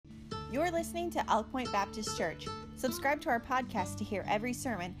You're listening to Elk Point Baptist Church. Subscribe to our podcast to hear every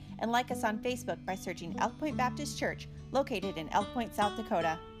sermon and like us on Facebook by searching Elk Point Baptist Church, located in Elk Point, South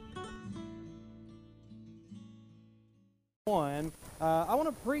Dakota. I want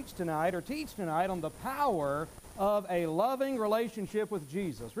to preach tonight or teach tonight on the power of a loving relationship with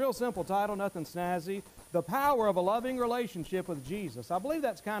Jesus. Real simple title, nothing snazzy. The power of a loving relationship with Jesus. I believe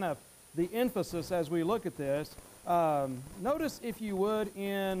that's kind of the emphasis as we look at this. Notice, if you would,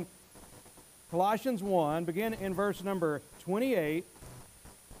 in Colossians 1, begin in verse number 28.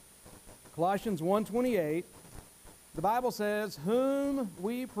 Colossians 1:28. The Bible says, "Whom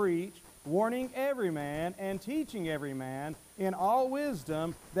we preach, warning every man and teaching every man in all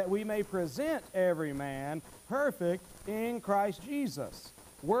wisdom, that we may present every man perfect in Christ Jesus.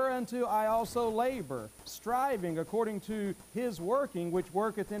 Whereunto I also labor, striving according to his working, which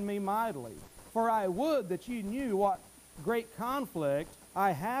worketh in me mightily. For I would that ye knew what great conflict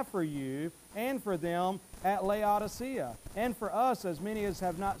I have for you and for them at Laodicea, and for us, as many as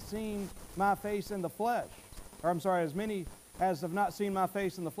have not seen my face in the flesh." As many as have not seen my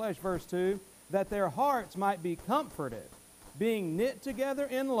face in the flesh, verse 2, "that their hearts might be comforted, being knit together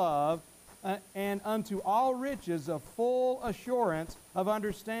in love, and unto all riches of full assurance of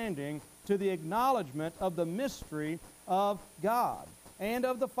understanding, to the acknowledgement of the mystery of God, and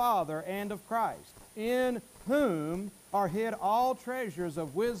of the Father, and of Christ, in whom are hid all treasures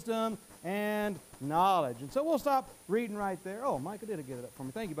of wisdom and knowledge." And so we'll stop reading right there. Oh, Micah did get it up for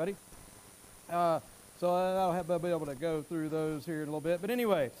me. Thank you, buddy. I'll be able to go through those here in a little bit. But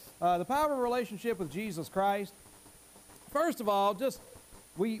anyway, the power of a relationship with Jesus Christ. First of all,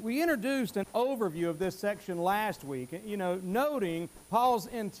 we introduced an overview of this section last week, noting Paul's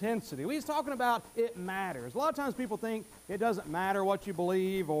intensity. We was talking about it matters. A lot of times people think it doesn't matter what you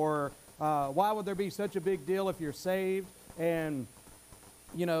believe, or why would there be such a big deal if you're saved? And,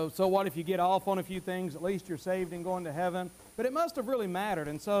 so what if you get off on a few things? At least you're saved and going to heaven. But it must have really mattered.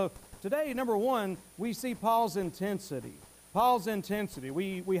 And so today, number one, we see Paul's intensity. Paul's intensity.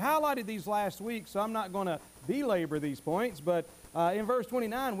 We highlighted these last week, so I'm not going to belabor these points. But in verse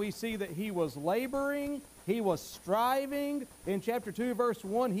 29, we see that he was laboring, he was striving. In chapter 2, verse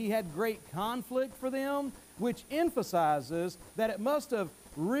 1, he had great conflict for them, which emphasizes that it must have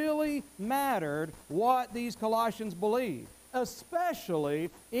really mattered what these Colossians believed, especially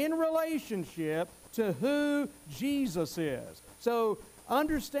in relationship to who Jesus is. So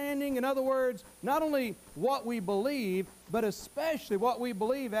understanding, in other words, not only what we believe, but especially what we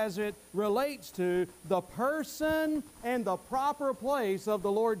believe as it relates to the person and the proper place of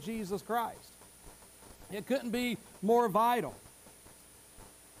the Lord Jesus Christ. It couldn't be more vital.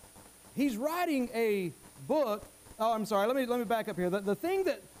 He's writing a book. Oh, I'm sorry. Let me back up here. The thing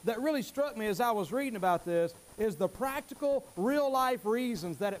that really struck me as I was reading about this is the practical, real-life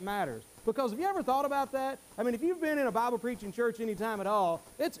reasons that it matters. Because have you ever thought about that? I mean, if you've been in a Bible preaching church any time at all,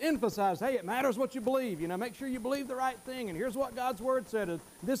 it's emphasized, hey, it matters what you believe. Make sure you believe the right thing, and here's what God's Word said.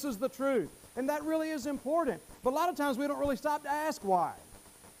 This is the truth. And that really is important. But a lot of times we don't really stop to ask why.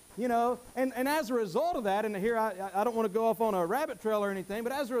 And as a result of that, and here I don't want to go off on a rabbit trail or anything,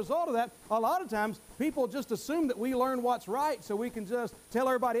 but as a result of that, a lot of times people just assume that we learn what's right so we can just tell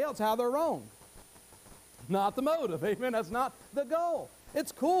everybody else how they're wrong. Not the motive, amen? That's not the goal.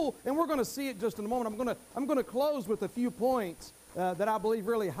 It's cool, and we're going to see it just in a moment. I'm going to close with a few points that I believe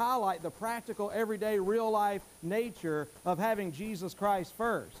really highlight the practical, everyday, real-life nature of having Jesus Christ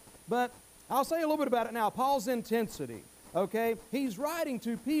first. But I'll say a little bit about it now. Paul's intensity, okay? He's writing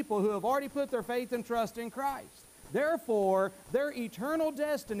to people who have already put their faith and trust in Christ. Therefore, their eternal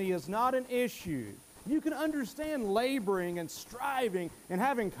destiny is not an issue. You can understand laboring and striving and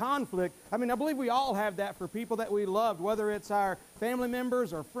having conflict. I believe we all have that for people that we loved, whether it's our family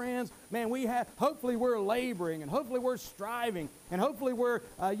members or friends. Man, hopefully we're laboring, and hopefully we're striving, and hopefully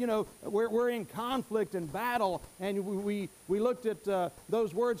we're in conflict and battle. And we looked at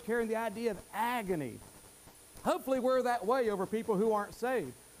those words carrying the idea of agony. Hopefully we're that way over people who aren't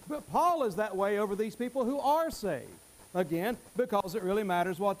saved. But Paul is that way over these people who are saved. Again, because it really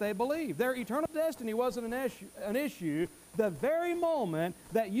matters what they believe. Their eternal destiny wasn't an issue. The very moment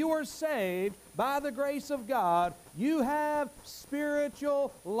that you are saved by the grace of God, you have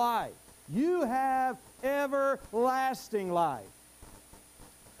spiritual life. You have everlasting life.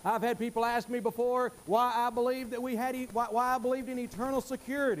 I've had people ask me before why I believed that why I believed in eternal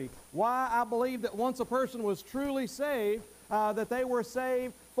security, why I believed that once a person was truly saved, that they were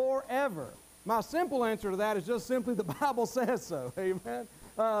saved forever. My simple answer to that is just simply the Bible says so. Amen.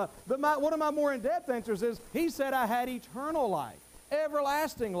 But one of my more in-depth answers is, he said I had eternal life.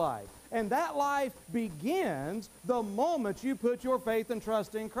 everlasting life. And that life begins the moment you put your faith and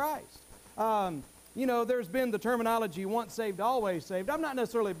trust in Christ. You know, there's been the terminology, once saved, always saved. I'm not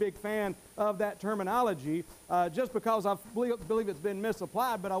necessarily a big fan of that terminology just because I believe it's been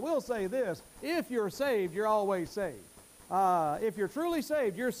misapplied, but I will say this: if you're saved, you're always saved. If you're truly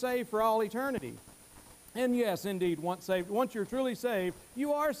saved, you're saved for all eternity. And yes, indeed, once saved, once you're truly saved,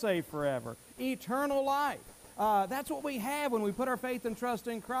 you are saved forever. Eternal life. That's what we have when we put our faith and trust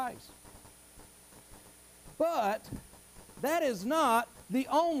in Christ. But that is not the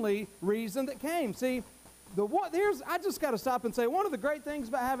only reason that came. See, I just got to stop and say, one of the great things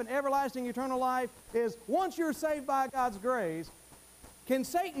about having everlasting eternal life is once you're saved by God's grace, can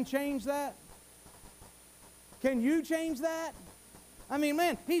Satan change that? Can you change that? I mean,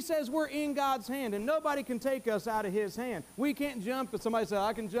 man, he says we're in God's hand, and nobody can take us out of his hand. We can't jump. If somebody says,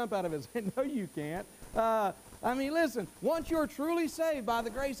 I can jump out of his hand. No, you can't. I mean, listen, once you're truly saved by the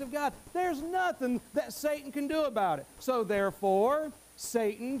grace of God, there's nothing that Satan can do about it. So therefore,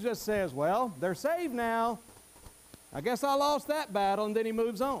 Satan just says, well, they're saved now. I guess I lost that battle, and then he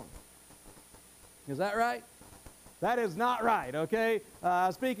moves on. Is that right? That is not right, okay? I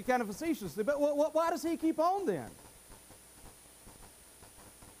speak kind of facetiously, but why does he keep on then?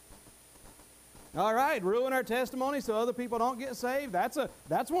 All right, ruin our testimony so other people don't get saved.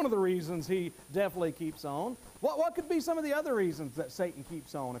 That's one of the reasons he definitely keeps on. What could be some of the other reasons that Satan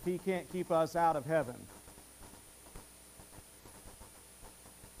keeps on if he can't keep us out of heaven?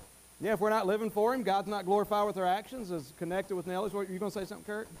 Yeah, if we're not living for him, God's not glorified with our actions, as connected with Nelly's. What, you going to say something,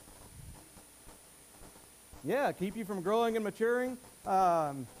 Kurt? Yeah, keep you from growing and maturing.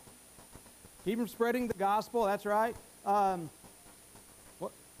 Keep from spreading the gospel. That's right.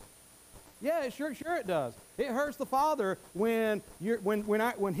 Yeah, sure it does. It hurts the Father when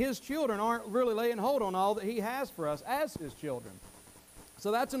his children aren't really laying hold on all that he has for us as his children.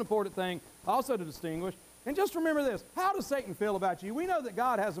 So that's an important thing also to distinguish. And just remember this: how does Satan feel about you? We know that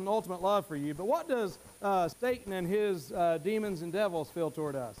God has an ultimate love for you, but what does Satan and his demons and devils feel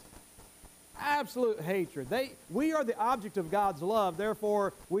toward us? Absolute hatred. We are the object of God's love,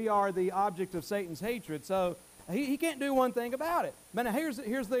 therefore we are the object of Satan's hatred. So he can't do one thing about it. But now here's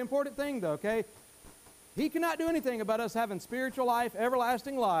the important thing though, okay? He cannot do anything about us having spiritual life,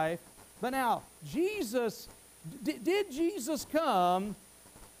 everlasting life. But now, did Jesus come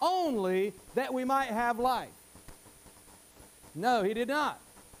only that we might have life? No, he did not.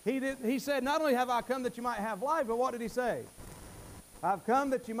 He said, not only have I come that you might have life, but what did he say? I've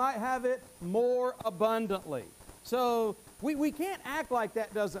come that you might have it more abundantly. So we can't act like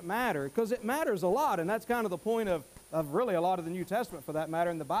that doesn't matter, because it matters a lot, and that's kind of the point of really a lot of the New Testament, for that matter,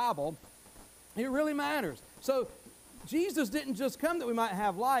 in the Bible. It really matters. So Jesus didn't just come that we might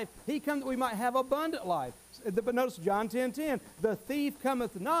have life. He came that we might have abundant life. But notice John 10:10, the thief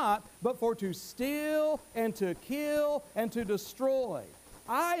cometh not, but for to steal and to kill and to destroy.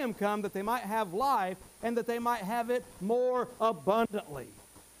 I am come that they might have life, and that they might have it more abundantly,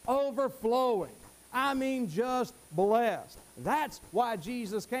 overflowing. I mean, just blessed. That's why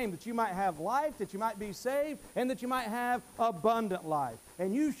Jesus came, that you might have life, that you might be saved, and that you might have abundant life.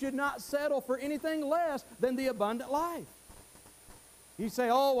 And you should not settle for anything less than the abundant life. You say,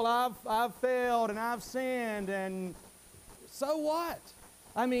 oh, well, I've failed and I've sinned, and so what?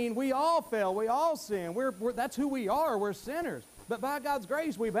 I mean, we all fail, we all sin. That's who we are, we're sinners. But by God's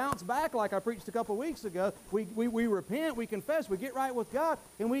grace, we bounce back, like I preached a couple weeks ago. We repent, we confess, we get right with God,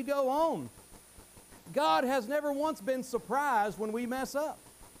 and we go on. God has never once been surprised when we mess up.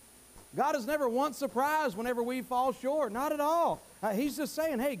 God is never once surprised whenever we fall short. Not at all. He's just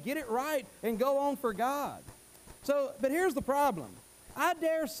saying, hey, get it right and go on for God. So, but here's the problem. I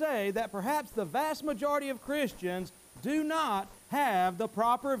dare say that perhaps the vast majority of Christians do not have the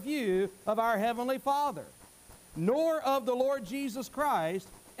proper view of our Heavenly Father, nor of the Lord Jesus Christ,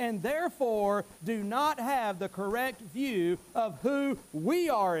 and therefore do not have the correct view of who we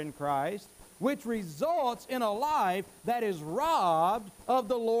are in Christ, which results in a life that is robbed of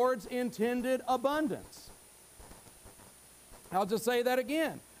the Lord's intended abundance. I'll just say that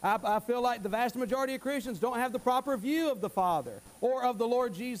again. I feel like the vast majority of Christians don't have the proper view of the Father or of the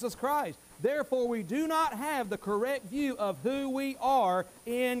Lord Jesus Christ. Therefore, we do not have the correct view of who we are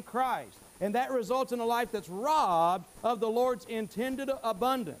in Christ. And that results in a life that's robbed of the Lord's intended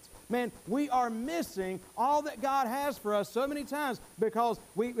abundance. Man, we are missing all that God has for us so many times because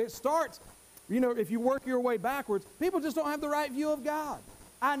it starts, if you work your way backwards, people just don't have the right view of God.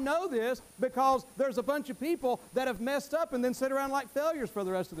 I know this because there's a bunch of people that have messed up and then sit around like failures for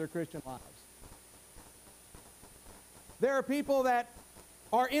the rest of their Christian lives. There are people that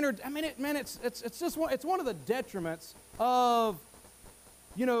are it's one of the detriments of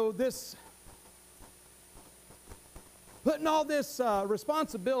this putting all this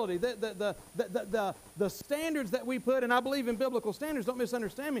responsibility, the standards that we put, and I believe in biblical standards, don't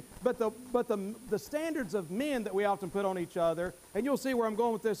misunderstand me, but the standards of men that we often put on each other, and you'll see where I'm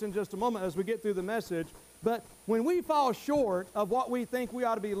going with this in just a moment as we get through the message, but when we fall short of what we think we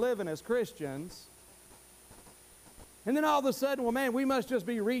ought to be living as Christians, and then all of a sudden, well, man, we must just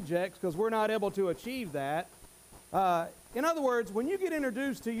be rejects because we're not able to achieve that. In other words, when you get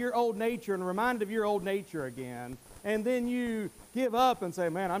introduced to your old nature and reminded of your old nature again, and then you give up and say,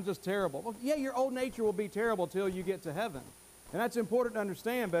 man, I'm just terrible. Well, yeah, your old nature will be terrible till you get to heaven. And that's important to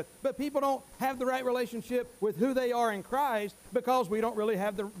understand. But people don't have the right relationship with who they are in Christ because we don't really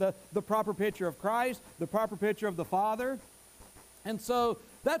have the proper picture of Christ, the proper picture of the Father. And so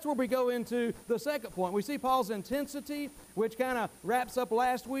that's where we go into the second point. We see Paul's intensity, which kind of wraps up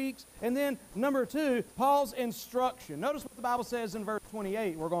last week's. And then number 2, Paul's instruction. Notice what the Bible says in verse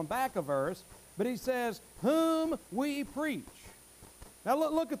 28. We're going back a verse. But he says, whom we preach. Now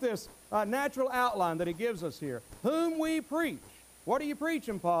look at this natural outline that he gives us here. Whom we preach. What are you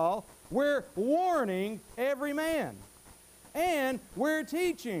preaching, Paul? We're warning every man. And we're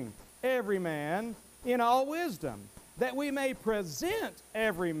teaching every man in all wisdom, that we may present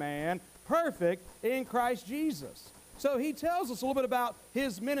every man perfect in Christ Jesus. So he tells us a little bit about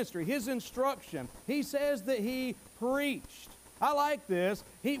his ministry, his instruction. He says that he preached. I like this.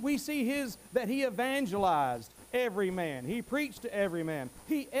 We see that he evangelized every man. He preached to every man.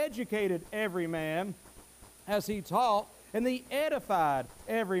 He educated every man as he taught, and he edified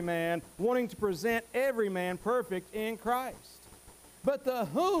every man, wanting to present every man perfect in Christ. But the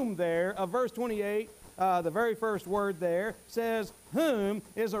whom there of verse 28, the very first word there, says whom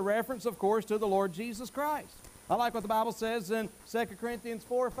is a reference, of course, to the Lord Jesus Christ. I like what the Bible says in 2 Corinthians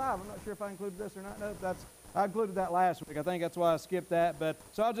 4:5. I'm not sure if I included this or not. No, I included that last week. I think that's why I skipped that.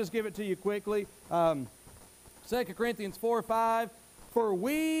 So I'll just give it to you quickly. 2 Corinthians 4:5. For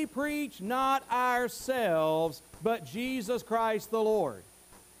we preach not ourselves, but Jesus Christ the Lord.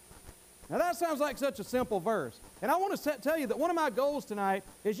 Now that sounds like such a simple verse. And I want to tell you that one of my goals tonight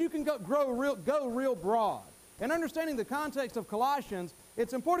is you can go real broad. And understanding the context of Colossians,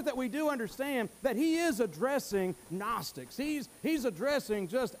 it's important that we do understand that he is addressing Gnostics. He's addressing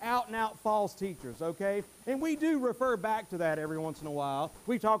just out-and-out false teachers, okay? And we do refer back to that every once in a while.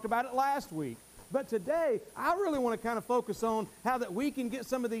 We talked about it last week. But today, I really want to kind of focus on how that we can get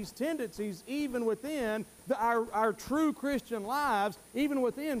some of these tendencies even within our true Christian lives, even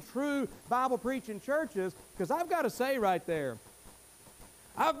within true Bible-preaching churches, because I've got to say right there,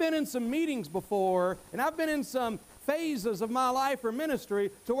 I've been in some meetings before, and I've been in some phases of my life or ministry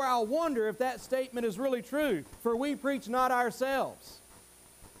to where I'll wonder if that statement is really true. For we preach not ourselves.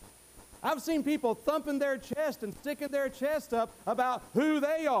 I've seen people thumping their chest and sticking their chest up about who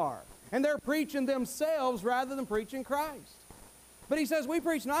they are. And they're preaching themselves rather than preaching Christ. But he says, we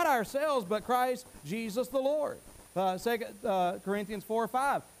preach not ourselves, but Christ Jesus the Lord. 2 Corinthians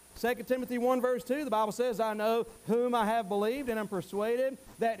 4:5. 2 Timothy 1 verse 2, the Bible says, I know whom I have believed, and am persuaded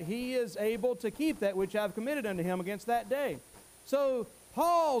that he is able to keep that which I have committed unto him against that day. So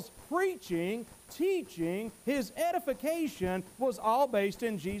Paul's preaching, teaching, his edification was all based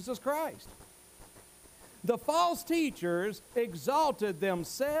in Jesus Christ. The false teachers exalted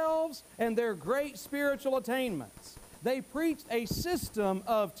themselves and their great spiritual attainments. They preached a system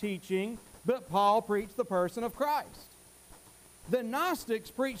of teaching, but Paul preached the person of Christ. The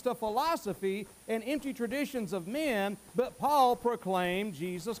Gnostics preached a philosophy and empty traditions of men, but Paul proclaimed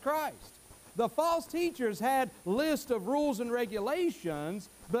Jesus Christ. The false teachers had lists of rules and regulations,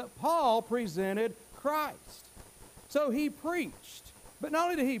 but Paul presented Christ. So he preached. But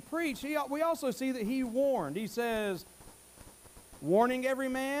not only did he preach, we also see that he warned. He says, warning every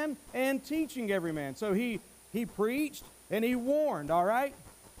man and teaching every man. So he preached and he warned, all right?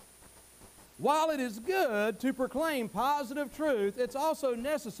 While it is good to proclaim positive truth, it's also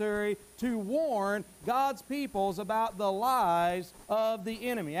necessary to warn God's peoples about the lies of the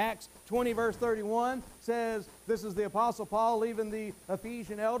enemy. Acts 20 verse 31 says, this is the Apostle Paul leaving the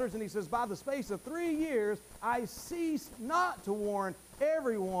Ephesian elders, and he says, by the space of 3 years, I ceased not to warn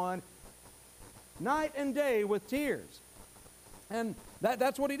everyone night and day with tears. And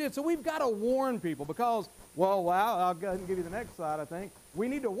that's what he did. So we've got to warn people because, well, wow, I'll go ahead and give you the next slide, I think. We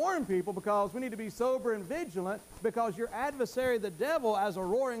need to warn people because we need to be sober and vigilant, because your adversary, the devil, as a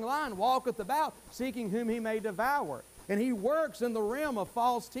roaring lion, walketh about, seeking whom he may devour. And he works in the realm of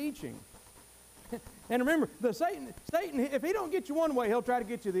false teaching. And remember, Satan, if he don't get you one way, he'll try to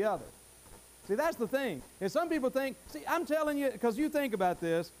get you the other. See, that's the thing. And some people think, see, I'm telling you, because you think about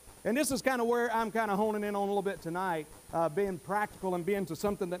this, And this is kind of where I'm kind of honing in on a little bit tonight, being practical and being to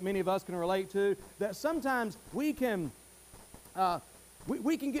something that many of us can relate to, that sometimes we can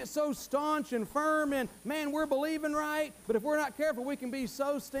get so staunch and firm and, man, we're believing right, but if we're not careful, we can be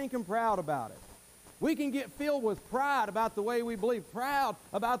so stinking proud about it. We can get filled with pride about the way we believe, proud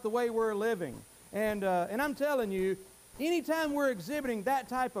about the way we're living. And I'm telling you, anytime we're exhibiting that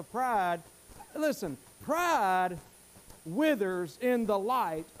type of pride, listen, pride withers in the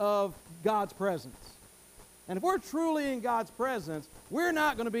light of God's presence. And if we're truly in God's presence, we're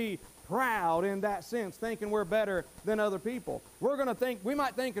not going to be proud in that sense, thinking we're better than other people. We're going to think, we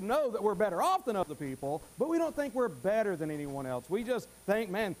might think and know that we're better off than other people, but we don't think we're better than anyone else. We just think,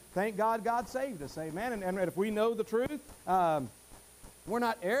 man, thank God God saved us, amen. And if we know the truth, we're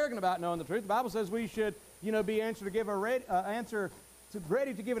not arrogant about knowing the truth. The Bible says we should, be anxious to give ready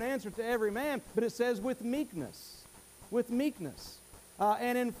to give an answer to every man, but it says with meekness. With meekness.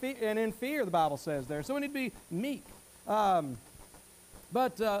 And in fear, the Bible says there. So we need to be meek.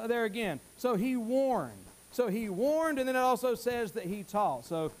 But there again, so he warned. So he warned, and then it also says that he taught.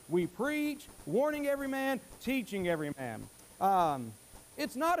 So we preach, warning every man, teaching every man.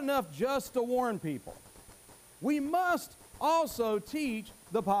 It's not enough just to warn people. We must also teach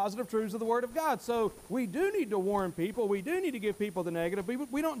the positive truths of the Word of God. So we do need to warn people. We do need to give people the negative.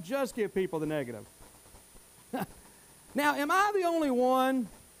 We don't just give people the negative. Now, am I the only one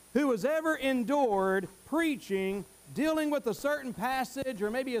who has ever endured preaching, dealing with a certain passage or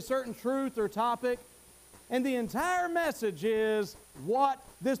maybe a certain truth or topic, and the entire message is what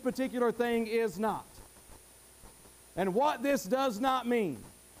this particular thing is not and what this does not mean?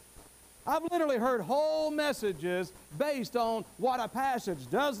 I've literally heard whole messages based on what a passage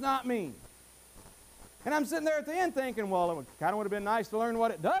does not mean. And I'm sitting there at the end thinking, well, it kind of would have been nice to learn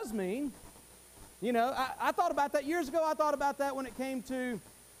what it does mean. I thought about that years ago. I thought about that when it came to,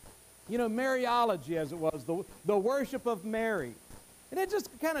 Mariology, as it was, the worship of Mary. And it just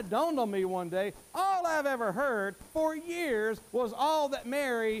kind of dawned on me one day, all I've ever heard for years was all that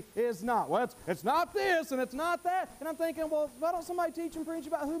Mary is not. Well, it's not this and it's not that. And I'm thinking, well, why don't somebody teach and preach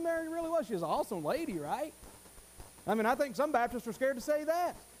about who Mary really was? She's an awesome lady, right? I mean, I think some Baptists are scared to say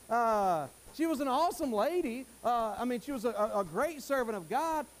that. She was an awesome lady. She was a great servant of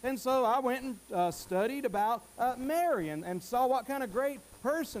God. And so I went and studied about Mary and saw what kind of great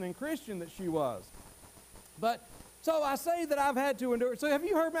person and Christian that she was. But so I say that I've had to endure. So have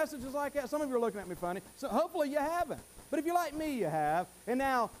you heard messages like that? Some of you are looking at me funny. So hopefully you haven't. But if you're like me, you have. And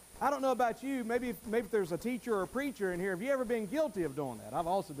now, I don't know about you. Maybe if there's a teacher or a preacher in here, have you ever been guilty of doing that? I've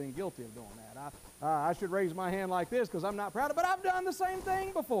also been guilty of doing that. I should raise my hand like this because I'm not proud of it, but I've done the same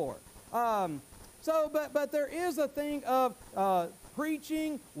thing before. But there is a thing of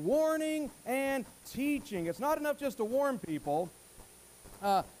preaching, warning, and teaching. It's not enough just to warn people.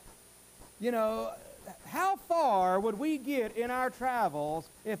 How far would we get in our travels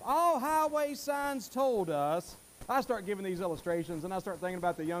if all highway signs told us? I start giving these illustrations, and I start thinking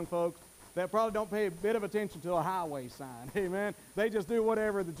about the young folks that probably don't pay a bit of attention to a highway sign. Amen. They just do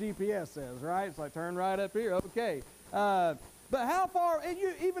whatever the GPS says, right? It's like, turn right up here. Okay. But how far, and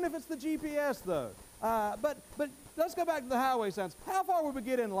even if it's the GPS, though, but let's go back to the highway signs. How far would we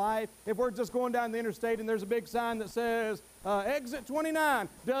get in life if we're just going down the interstate and there's a big sign that says, exit 29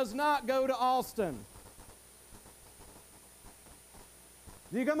 does not go to Austin?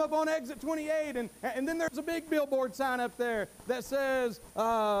 You come up on exit 28, and then there's a big billboard sign up there that says,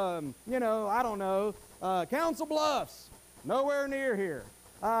 I don't know, Council Bluffs, nowhere near here.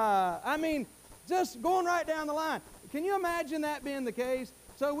 Just going right down the line. Can you imagine that being the case?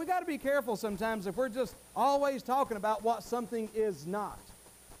 So we got to be careful sometimes if we're just always talking about what something is not.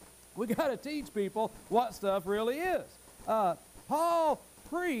 We got to teach people what stuff really is. Paul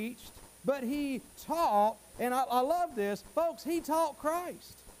preached, but he taught, and I love this. Folks, he taught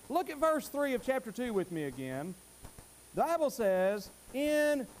Christ. Look at verse 3 of chapter 2 with me again. The Bible says,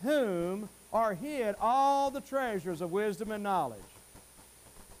 in whom are hid all the treasures of wisdom and knowledge.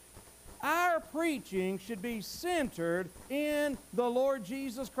 Our preaching should be centered in the Lord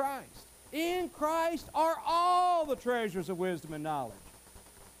Jesus Christ. In Christ are all the treasures of wisdom and knowledge.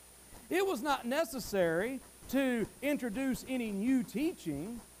 It was not necessary to introduce any new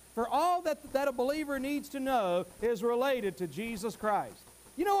teaching, for all that a believer needs to know is related to Jesus Christ.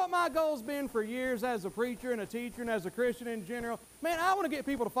 You know what my goal's been for years as a preacher and a teacher and as a Christian in general? Man, I want to get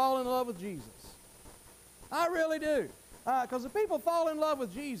people to fall in love with Jesus. I really do. Because if people fall in love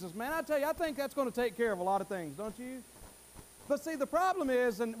with Jesus, man, I tell you, I think that's going to take care of a lot of things, don't you? But see, the problem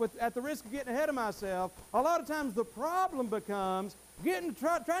is, and at the risk of getting ahead of myself, a lot of times the problem becomes trying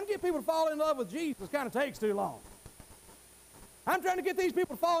to get people to fall in love with Jesus kind of takes too long. I'm trying to get these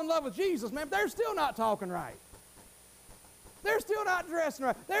people to fall in love with Jesus, man. They're still not talking right. They're still not dressing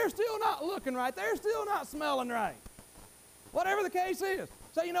right. They're still not looking right. They're still not smelling right. Whatever the case is.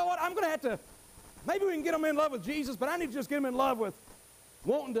 So you know what? I'm going to have to, maybe we can get them in love with Jesus, but I need to just get them in love with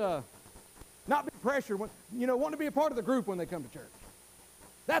wanting to not be pressured, wanting to be a part of the group when they come to church.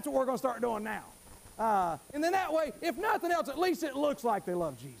 That's what we're going to start doing now. And then that way, if nothing else, at least it looks like they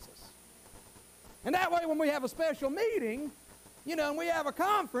love Jesus. And that way, when we have a special meeting, and we have a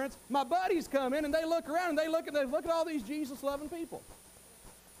conference, my buddies come in and they look around and they look at all these Jesus-loving people.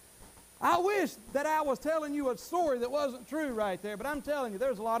 I wish that I was telling you a story that wasn't true right there, but I'm telling you,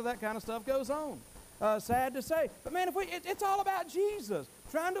 there's a lot of that kind of stuff goes on. Sad to say. But man, it's all about Jesus.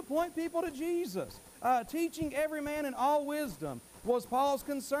 Trying to point people to Jesus. Teaching every man in all wisdom was Paul's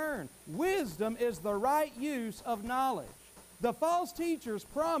concern. Wisdom is the right use of knowledge. The false teachers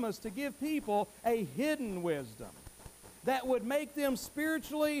promised to give people a hidden wisdom that would make them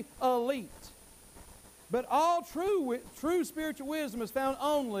spiritually elite. But all true spiritual wisdom is found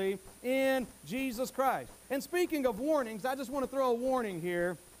only in Jesus Christ. And speaking of warnings, I just want to throw a warning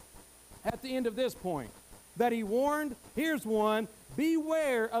here at the end of this point. That he warned, here's one,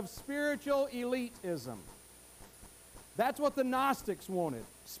 beware of spiritual elitism. That's what the Gnostics wanted,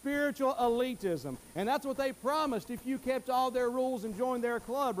 spiritual elitism. And that's what they promised if you kept all their rules and joined their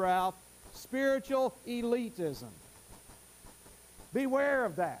club, Ralph, spiritual elitism. Beware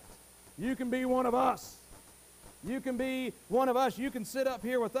of that. You can be one of us. You can be one of us. You can sit up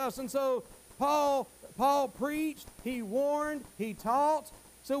here with us. And so Paul preached, he warned, he taught.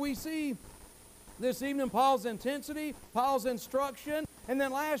 So we see this evening Paul's intensity, Paul's instruction, and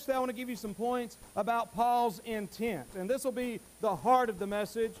then lastly I want to give you some points about Paul's intent. And this will be the heart of the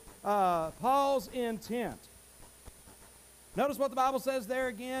message, Paul's intent. Notice what the Bible says there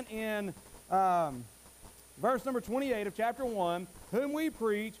again in verse number 28 of chapter 1, whom we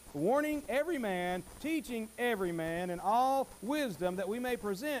preach, warning every man, teaching every man in all wisdom, that we may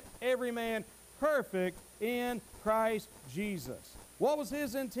present every man perfect in Christ Jesus. What was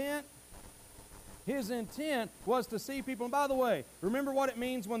his intent? His intent was to see people, and by the way, remember what it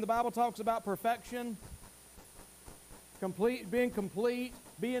means when the Bible talks about perfection? Being complete,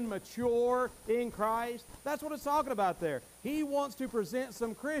 being mature in Christ. That's what it's talking about there. He wants to present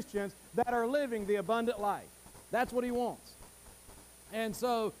some Christians that are living the abundant life. That's what he wants. And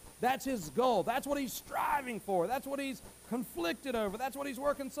so that's his goal. That's what he's striving for. That's what he's conflicted over. That's what he's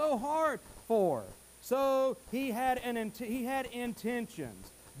working so hard for. So he had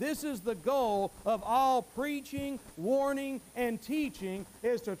intentions. This is the goal of all preaching, warning, and teaching,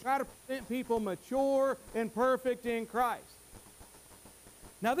 is to try to present people mature and perfect in Christ.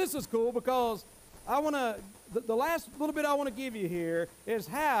 Now this is cool because the last little bit I want to give you here is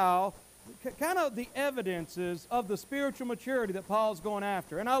how, kind of the evidences of the spiritual maturity that Paul's going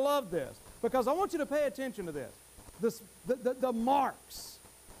after. And I love this because I want you to pay attention to this. The marks,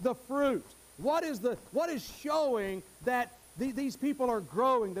 the fruit. What is showing that these people are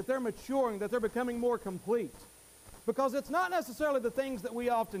growing, that they're maturing, that they're becoming more complete? Because it's not necessarily the things that we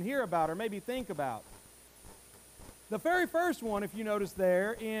often hear about or maybe think about. The very first one, if you notice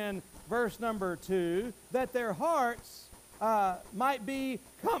there in verse number 2, that their hearts might be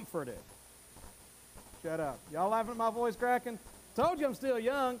comforted. Shut up. Y'all laughing at my voice cracking? Told you I'm still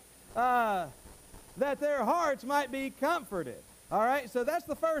young. That their hearts might be comforted. All right, so that's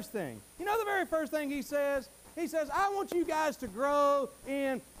the first thing. You know the very first thing he says? He says, I want you guys to grow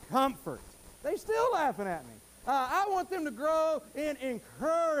in comfort. They still laughing at me. I want them to grow in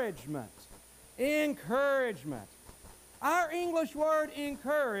encouragement. Encouragement. Our English word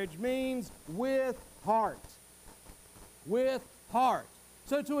encourage means with heart. With heart.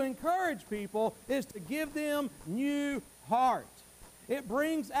 So to encourage people is to give them new heart. It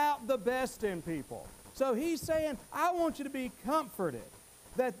brings out the best in people. So he's saying, I want you to be comforted,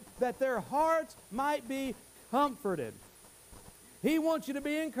 that their hearts might be comforted. He wants you to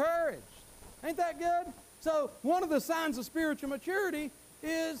be encouraged. Ain't that good? So one of the signs of spiritual maturity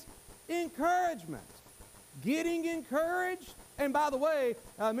is encouragement. Getting encouraged. And by the way,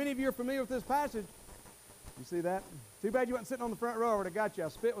 many of you are familiar with this passage. You see that? Too bad you weren't sitting on the front row. I would have got you. I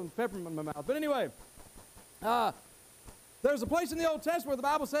spit with peppermint in my mouth. But anyway, there's a place in the Old Testament where the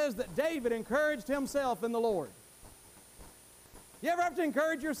Bible says that David encouraged himself in the Lord. You ever have to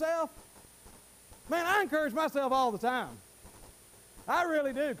encourage yourself? Man, I encourage myself all the time. I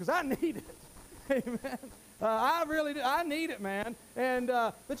really do, because I need it. Amen. I really do. I need it, man. And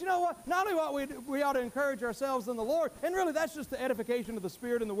but you know what? Not only what we ought to encourage ourselves in the Lord, and really that's just the edification of the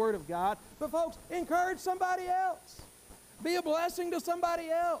Spirit and the Word of God. But folks, encourage somebody else. Be a blessing to somebody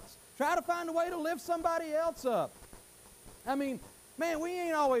else. Try to find a way to lift somebody else up. I mean, man, we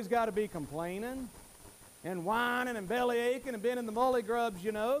ain't always got to be complaining and whining and belly aching and being in the mully grubs,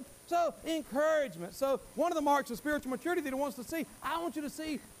 you know. So, encouragement. So, one of the marks of spiritual maturity that he wants to see, I want you to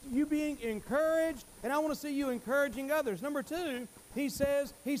see you being encouraged, and I want to see you encouraging others. Number two, he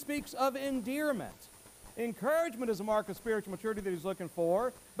says, he speaks of endearment. Encouragement is a mark of spiritual maturity that he's looking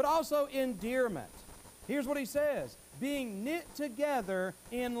for, but also endearment. Here's what he says, being knit together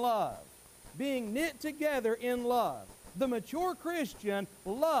in love. Being knit together in love. The mature Christian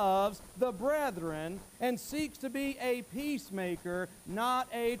loves the brethren and seeks to be a peacemaker, not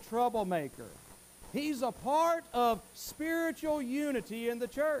a troublemaker. He's a part of spiritual unity in the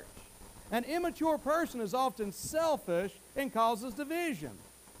church. An immature person is often selfish and causes division.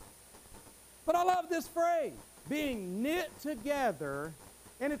 But I love this phrase, being knit together,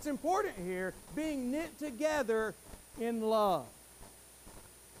 and it's important here, being knit together in love.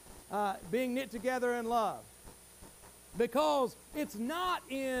 Being knit together in love. Because it's not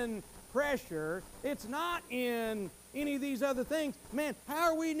in pressure, it's not in any of these other things. Man,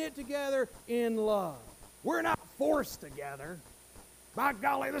 how are we knit together? In love. We're not forced together. By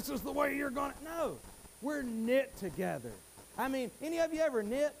golly, this is the way you're going to... No, we're knit together. I mean, any of you ever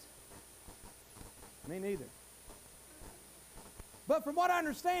knit? Me neither. But from what I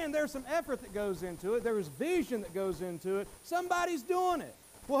understand, there's some effort that goes into it. There's vision that goes into it. Somebody's doing it.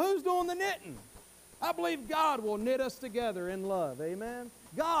 Well, who's doing the knitting? I believe God will knit us together in love. Amen?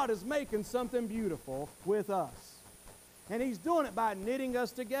 God is making something beautiful with us. And He's doing it by knitting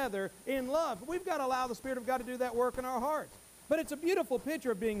us together in love. We've got to allow the Spirit of God to do that work in our hearts. But it's a beautiful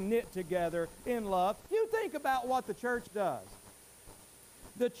picture of being knit together in love. You think about what the church does.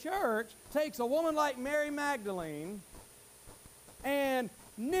 The church takes a woman like Mary Magdalene and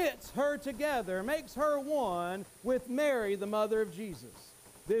knits her together, makes her one with Mary, the mother of Jesus.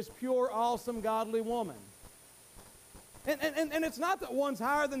 This pure, awesome, godly woman. And it's not that one's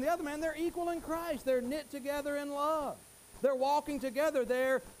higher than the other, man. They're equal in Christ. They're knit together in love. They're walking together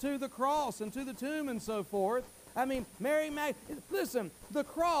there to the cross and to the tomb and so forth. I mean, listen, the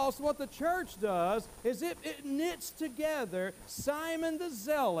cross, what the church does is it knits together Simon the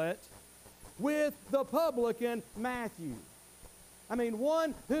Zealot with the publican Matthew. I mean,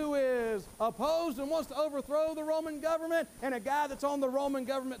 one who is opposed and wants to overthrow the Roman government, and a guy that's on the Roman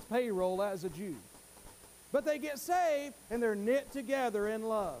government's payroll as a Jew. But they get saved, and they're knit together in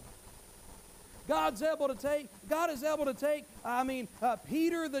love. God is able to take,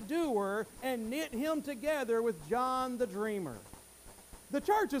 Peter the doer and knit him together with John the dreamer. The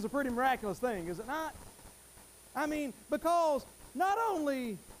church is a pretty miraculous thing, is it not? I mean, because not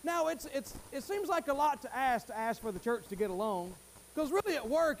only, now it seems like a lot to ask for the church to get along. Because really at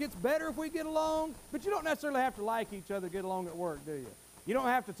work, it's better if we get along, but you don't necessarily have to like each other to get along at work, do you? You don't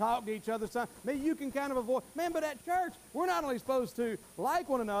have to talk to each other. Maybe you can kind of avoid. Man, but at church, we're not only supposed to like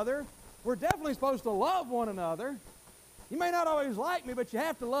one another, we're definitely supposed to love one another. You may not always like me, but you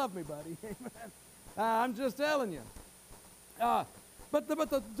have to love me, buddy. I'm just telling you. But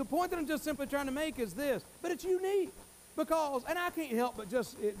the point that I'm just simply trying to make is this. But it's unique because, and I can't help but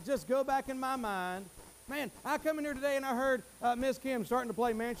just go back in my mind. Man, I come in here today and I heard Miss Kim starting to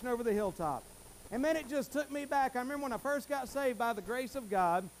play Mansion Over the Hilltop. And man, it just took me back. I remember when I first got saved by the grace of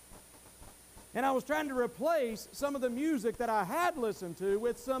God, and I was trying to replace some of the music that I had listened to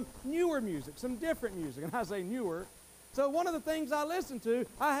with some newer music, some different music. And I say newer. So one of the things I listened to,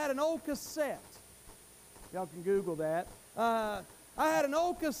 I had an old cassette. Y'all can Google that. I had an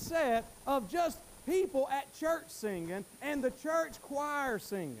old cassette of just people at church singing and the church choir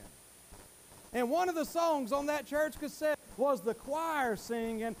singing. And one of the songs on that church cassette was the choir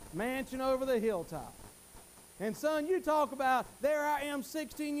singing Mansion Over the Hilltop. And son, you talk about, there I am,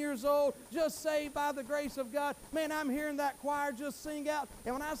 16 years old, just saved by the grace of God. Man, I'm hearing that choir just sing out.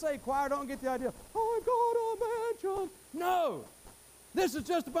 And when I say choir, don't get the idea, oh, I got a mansion. No. This is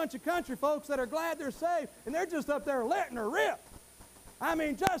just a bunch of country folks that are glad they're saved, and they're just up there letting her rip. I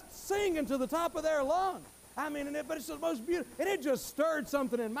mean, just singing to the top of their lungs. I mean, but it's the most beautiful, and it just stirred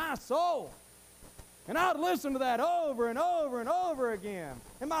something in my soul. And I'd listen to that over and over and over again.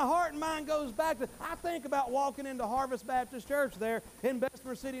 And my heart and mind goes back to, I think about walking into Harvest Baptist Church there in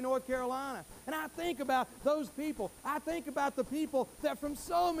Bessemer City, North Carolina. And I think about those people. I think about the people that from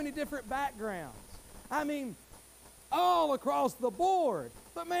so many different backgrounds. I mean, all across the board.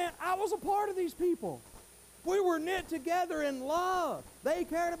 But man, I was a part of these people. We were knit together in love. They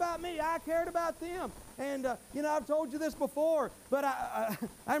cared about me. I cared about them. And, I've told you this before, but I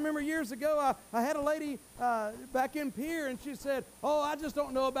remember years ago, I had a lady back in Pierre, and she said, oh, I just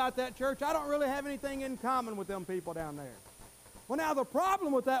don't know about that church. I don't really have anything in common with them people down there. Well, now, the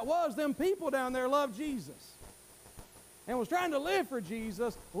problem with that was them people down there loved Jesus. and was trying to live for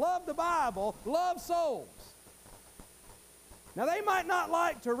Jesus, love the Bible, love souls. Now, they might not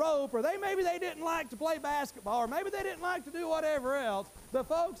like to rope, or maybe they didn't like to play basketball, or maybe they didn't like to do whatever else. But,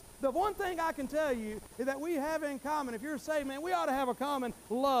 folks, the one thing I can tell you is that we have in common, if you're saved, man, we ought to have a common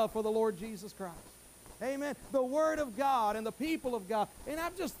love for the Lord Jesus Christ. Amen. The Word of God and the people of God. And I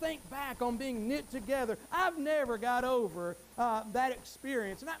just think back on being knit together. I've never got over that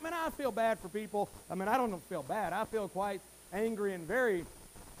experience. And I feel bad for people. I don't feel bad. I feel quite angry and very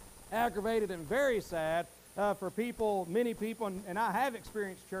aggravated and very sad for people, many people, and I have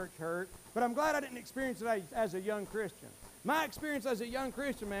experienced church hurt, but I'm glad I didn't experience it as a young Christian. My experience as a young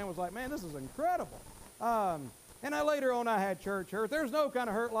Christian, man, was like, man, this is incredible. And later on I had church hurt. There's no kind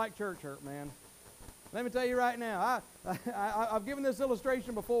of hurt like church hurt, man. Let me tell you right now, I've given this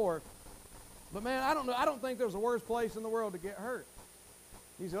illustration before, but man, I don't think there's a worse place in the world to get hurt.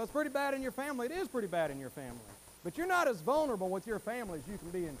 You say, well, it's pretty bad in your family. It is pretty bad in your family. But you're not as vulnerable with your family as you can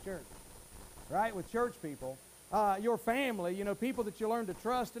be in church, right? With church people. Your family, you know, people that you learn to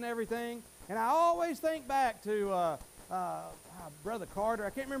trust and everything. And I always think back to Brother Carter.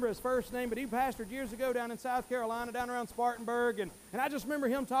 I can't remember his first name, but he pastored years ago down in South Carolina, down around Spartanburg. And I just remember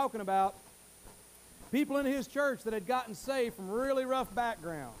him talking about people in his church that had gotten saved from really rough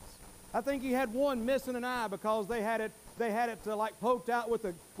backgrounds. I think he had one missing an eye because they had it like poked out with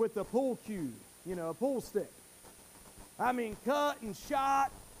the pool cue, you know, a pool stick. I mean, cut and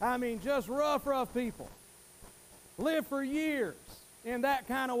shot. I mean, just rough people. Lived for years in that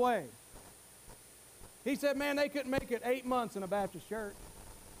kind of way. He said, man, they couldn't make it 8 months in a Baptist church.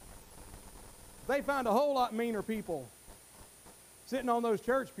 They found a whole lot meaner people sitting on those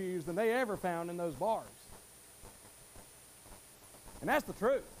church pews than they ever found in those bars. And that's the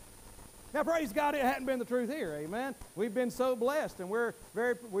truth. Now, praise God, it hadn't been the truth here, amen? We've been so blessed, and we're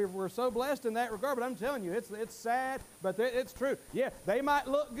so blessed in that regard, but I'm telling you, it's sad, but it's true. Yeah, they might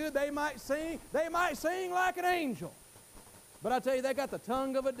look good, they might sing like an angel, but I tell you, they got the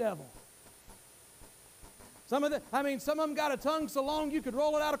tongue of a devil. Some of them got a tongue so long you could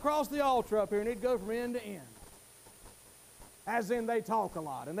roll it out across the altar up here, and it'd go from end to end. As in, they talk a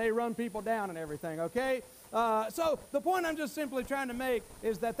lot, and they run people down and everything, okay? So the point I'm just simply trying to make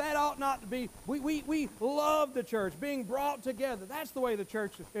is that ought not to be, we love the church, being brought together. That's the way the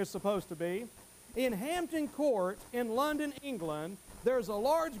church is supposed to be. In Hampton Court in London, England, there's a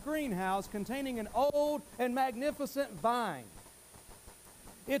large greenhouse containing an old and magnificent vine.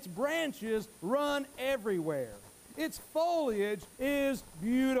 Its branches run everywhere. Its foliage is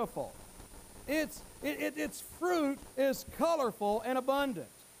beautiful. Its fruit is colorful and abundant.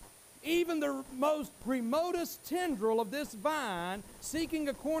 Even the most remotest tendril of this vine, seeking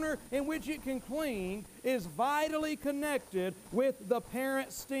a corner in which it can cling, is vitally connected with the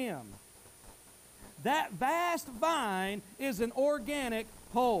parent stem. That vast vine is an organic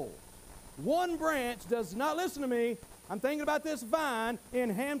whole. One branch does not, listen to me, I'm thinking about this vine in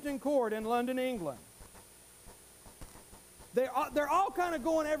Hampton Court in London, England. They're all kind of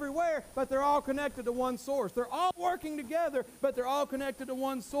going everywhere, but they're all connected to one source. They're all working together, but they're all connected to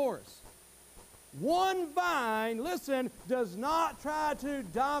one source. One vine, listen, does not try to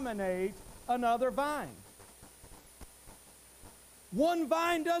dominate another vine. One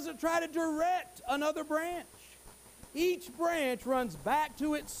vine doesn't try to direct another branch. Each branch runs back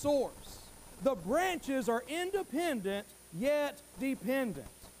to its source. The branches are independent, yet dependent.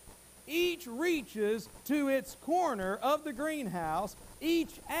 Each reaches to its corner of the greenhouse.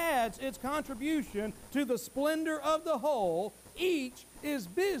 Each adds its contribution to the splendor of the whole. Each is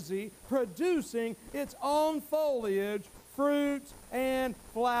busy producing its own foliage, fruits, and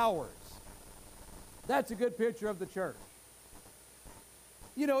flowers. That's a good picture of the church.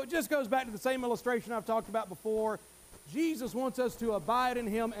 You know, it just goes back to the same illustration I've talked about before. Jesus wants us to abide in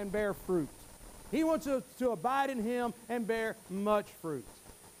Him and bear fruit. He wants us to abide in Him and bear much fruit.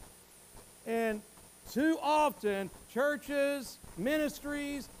 And too often, churches,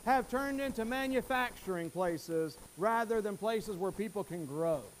 ministries have turned into manufacturing places rather than places where people can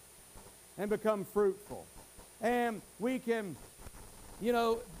grow and become fruitful. And we can, you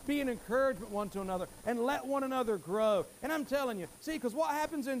know, be an encouragement one to another and let one another grow. And I'm telling you, see, because what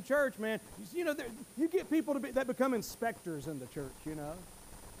happens in church, man, you know, you get people that become inspectors in the church, you know.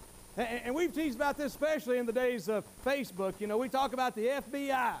 And we've teased about this especially in the days of Facebook. You know, we talk about the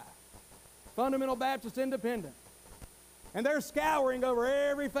FBI. Fundamental Baptist Independent. And they're scouring over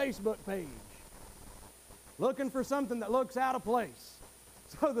every Facebook page, looking for something that looks out of place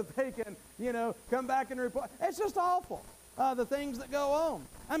so that they can, you know, come back and report. It's just awful. the things that go on.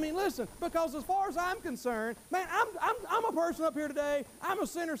 I mean, listen, because as far as I'm concerned, man, I'm a person up here today. I'm a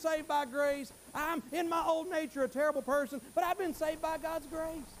sinner saved by grace. I'm in my old nature a terrible person, but I've been saved by God's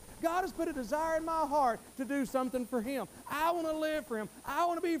grace. God has put a desire in my heart to do something for Him. I want to live for Him. I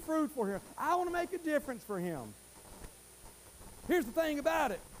want to be fruitful for Him. I want to make a difference for Him. Here's the thing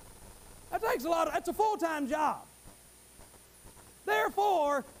about it. That's a full-time job.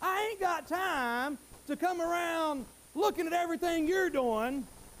 Therefore, I ain't got time to come around looking at everything you're doing.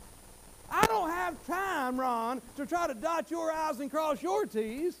 I don't have time, Ron, to try to dot your I's and cross your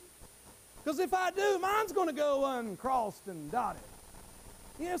T's. Because if I do, mine's going to go uncrossed and dotted.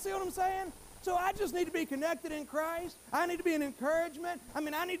 You know, see what I'm saying? So I just need to be connected in Christ. I need to be an encouragement. I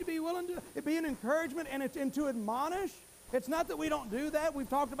mean, I need to be willing to be an encouragement and to admonish. It's not that we don't do that. We've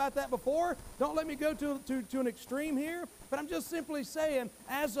talked about that before. Don't let me go to an extreme here. But I'm just simply saying,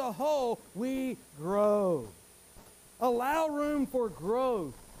 as a whole, we grow. Allow room for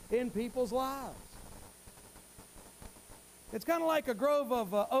growth in people's lives. It's kind of like a grove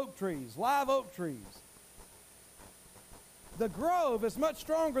of oak trees, live oak trees. The grove is much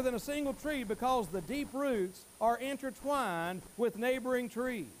stronger than a single tree because the deep roots are intertwined with neighboring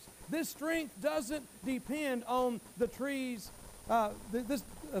trees. This strength doesn't depend on the trees.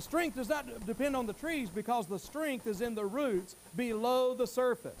 Strength does not depend on the trees because the strength is in the roots below the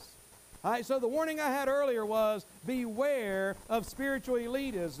surface. All right, so the warning I had earlier was beware of spiritual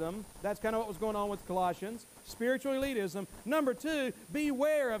elitism. That's kind of what was going on with Colossians. Spiritual elitism. Number 2,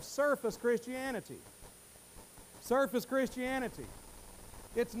 beware of surface Christianity. Surface Christianity.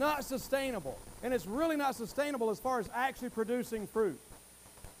 It's not sustainable. And it's really not sustainable as far as actually producing fruit.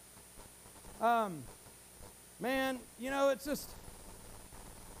 Man, you know, it's just,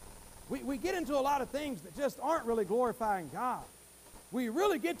 we get into a lot of things that just aren't really glorifying God. We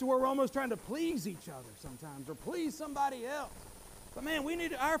really get to where we're almost trying to please each other sometimes or please somebody else. But man,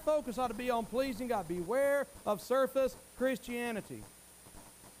 our focus ought to be on pleasing God. Beware of surface Christianity.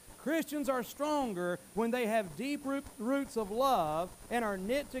 Christians are stronger when they have deep roots of love and are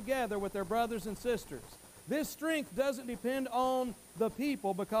knit together with their brothers and sisters. This strength doesn't depend on the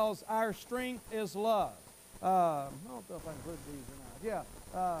people because our strength is love. I don't know if I include these or not.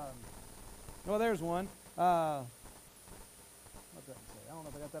 Yeah. Well, there's one. What's that say? I don't know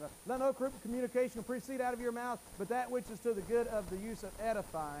if I got that up. Let no communication proceed out of your mouth, but that which is to the good of the use of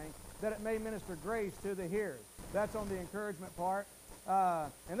edifying, that it may minister grace to the hearers. That's on the encouragement part.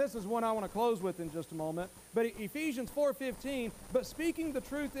 And this is one I want to close with in just a moment. But Ephesians 4:15, but speaking the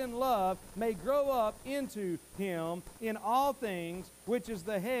truth in love may grow up into Him in all things, which is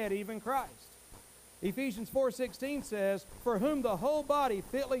the head, even Christ. Ephesians 4:16 says, for whom the whole body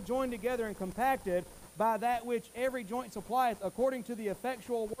fitly joined together and compacted by that which every joint supplieth, according to the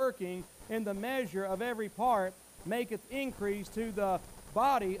effectual working in the measure of every part, maketh increase to the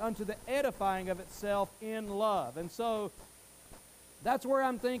body unto the edifying of itself in love. And so that's where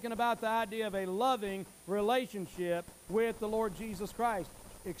I'm thinking about the idea of a loving relationship with the Lord Jesus Christ.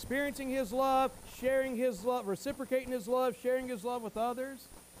 Experiencing His love, sharing His love, reciprocating His love, sharing His love with others.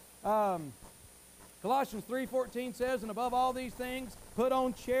 Colossians 3:14 says, and above all these things, put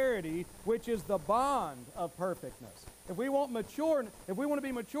on charity, which is the bond of perfectness. If we want to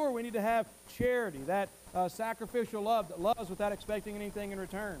be mature, we need to have charity, that sacrificial love that loves without expecting anything in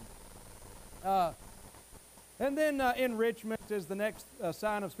return. And then enrichment is the next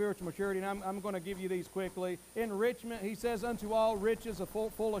sign of spiritual maturity, and I'm going to give you these quickly. Enrichment, he says, unto all riches of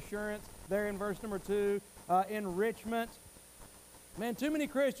full assurance, there in verse number 2. Enrichment. Man, too many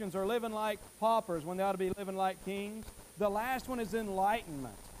Christians are living like paupers when they ought to be living like kings. The last one is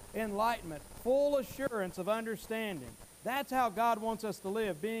enlightenment. Enlightenment, full assurance of understanding. That's how God wants us to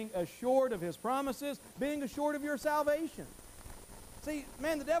live, being assured of His promises, being assured of your salvation. See,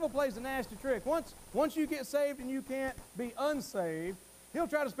 man, the devil plays a nasty trick. Once you get saved and you can't be unsaved, he'll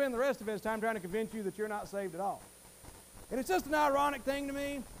try to spend the rest of his time trying to convince you that you're not saved at all. And it's just an ironic thing to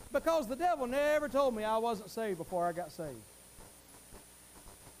me because the devil never told me I wasn't saved before I got saved.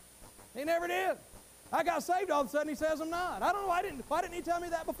 He never did. I got saved, all of a sudden he says I'm not. I don't know, why didn't he tell me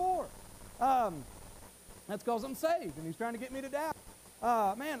that before? That's because I'm saved, and he's trying to get me to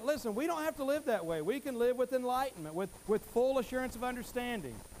doubt. Man, listen, we don't have to live that way. We can live with enlightenment, with full assurance of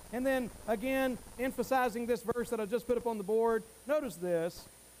understanding. And then, again, emphasizing this verse that I just put up on the board, notice this,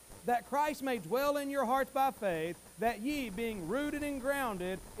 that Christ may dwell in your hearts by faith, that ye, being rooted and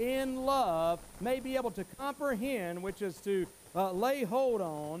grounded in love, may be able to comprehend, which is to lay hold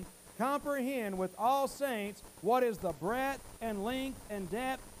on, comprehend with all saints what is the breadth and length and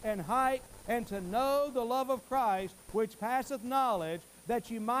depth and height, and to know the love of Christ, which passeth knowledge,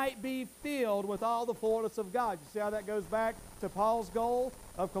 that you might be filled with all the fullness of God. You see how that goes back to Paul's goal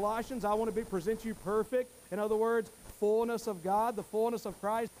of Colossians? I want to present you perfect. In other words, fullness of God, the fullness of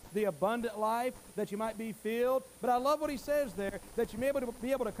Christ, the abundant life, that you might be filled. But I love what he says there, that you may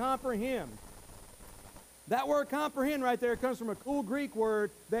be able to comprehend. That word comprehend right there comes from a cool Greek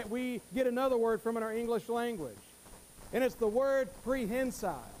word that we get another word from in our English language. And it's the word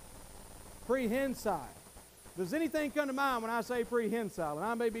prehensile. Prehensile. Does anything come to mind when I say prehensile? And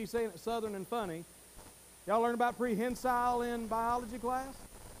I may be saying it southern and funny. Y'all learn about prehensile in biology class?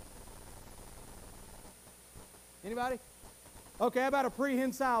 Anybody? Okay, how about a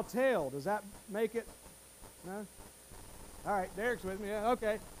prehensile tail? Does that make it? No? All right, Derek's with me. Yeah,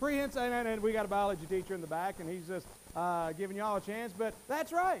 okay. Prehensile, and we got a biology teacher in the back, and he's just giving y'all a chance. But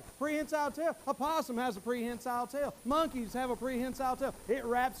that's right, prehensile tail. A possum has a prehensile tail. Monkeys have a prehensile tail. It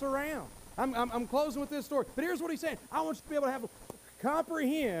wraps around. I'm closing with this story. But here's what he's saying. I want you to be able to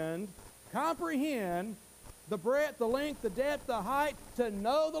comprehend the breadth, the length, the depth, the height, to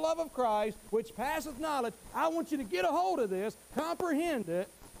know the love of Christ, which passeth knowledge. I want you to get a hold of this, comprehend it.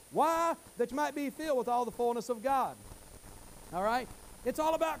 Why? That you might be filled with all the fullness of God. All right? It's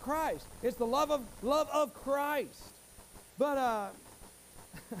all about Christ. It's the love of Christ. But,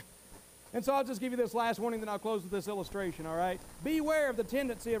 and so I'll just give you this last warning, then I'll close with this illustration, all right? Beware of the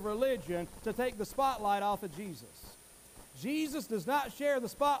tendency of religion to take the spotlight off of Jesus. Jesus does not share the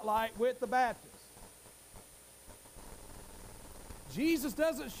spotlight with the Baptists. Jesus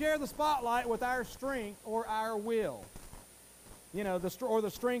doesn't share the spotlight with our strength or our will. You know, or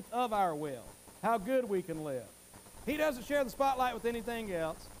the strength of our will. How good we can live. He doesn't share the spotlight with anything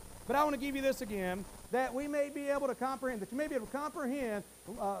else. But I want to give you this again, that we may be able to comprehend, that you may be able to comprehend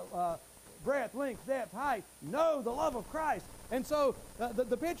breadth, length, depth, height, know the love of Christ. And so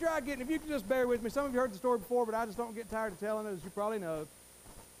the picture I get, and if you could just bear with me, some of you heard the story before, but I just don't get tired of telling it, as you probably know.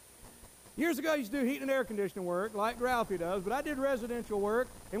 Years ago, I used to do heat and air conditioning work, like Ralphie does, but I did residential work,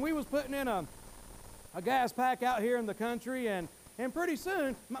 and we was putting in a gas pack out here in the country, and pretty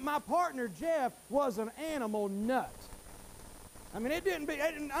soon, my partner, Jeff, was an animal nut. I mean,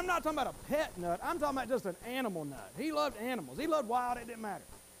 I'm not talking about a pet nut. I'm talking about just an animal nut. He loved animals. He loved wild. It didn't matter.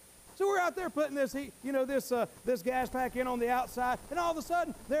 So we're out there putting this gas pack in on the outside, and all of a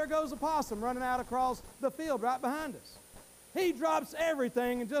sudden, there goes a possum running out across the field right behind us. He drops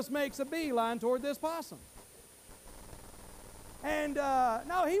everything and just makes a beeline toward this possum. And,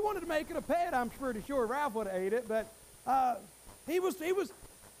 no, he wanted to make it a pet. I'm pretty sure Ralph would have ate it, but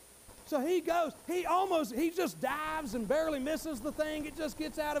so he goes, he just dives and barely misses the thing. It just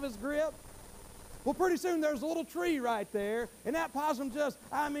gets out of his grip. Well, pretty soon there's a little tree right there, and that possum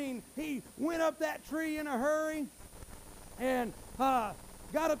he went up that tree in a hurry and got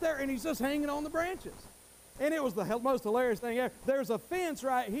up there, and he's just hanging on the branches. And it was the most hilarious thing ever. There's a fence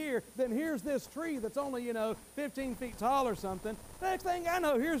right here, then here's this tree that's only, 15 feet tall or something. Next thing I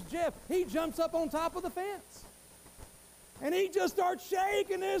know, here's Jeff. He jumps up on top of the fence. And he just starts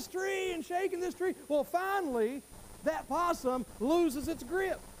shaking this tree and shaking this tree. Well, finally, that possum loses its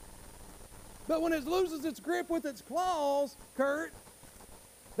grip. But when it loses its grip with its claws, Kurt,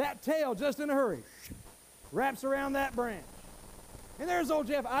 that tail, just in a hurry, wraps around that branch. And there's old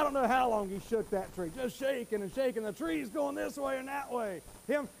Jeff. I don't know how long he shook that tree, just shaking and shaking. The tree's going this way and that way.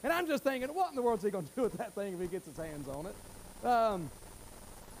 And I'm just thinking, what in the world is he going to do with that thing if he gets his hands on it?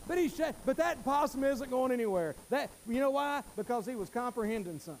 But that possum isn't going anywhere. You know why? Because he was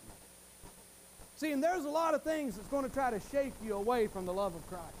comprehending something. See, and there's a lot of things that's going to try to shake you away from the love of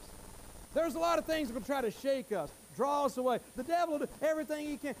Christ. There's a lot of things that will try to shake us, draw us away. The devil will do everything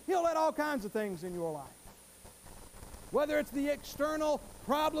he can. He'll let all kinds of things in your life. Whether it's the external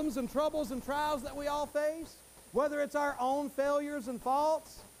problems and troubles and trials that we all face, whether it's our own failures and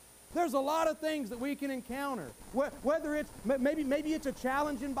faults, there's a lot of things that we can encounter. Whether it's, maybe it's a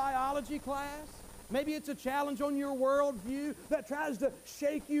challenge in biology class, maybe it's a challenge on your worldview that tries to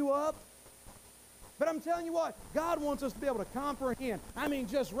shake you up. But I'm telling you what, God wants us to be able to comprehend.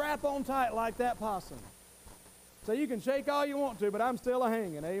 Just wrap on tight like that possum. So you can shake all you want to, but I'm still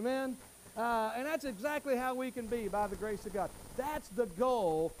a-hanging, amen? And that's exactly how we can be by the grace of God. That's the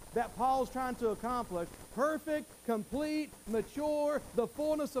goal that Paul's trying to accomplish. Perfect, complete, mature, the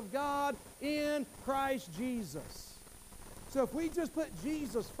fullness of God in Christ Jesus. So if we just put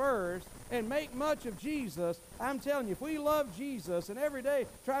Jesus first and make much of Jesus, I'm telling you, if we love Jesus and every day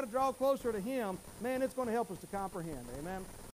try to draw closer to Him, man, it's going to help us to comprehend. Amen?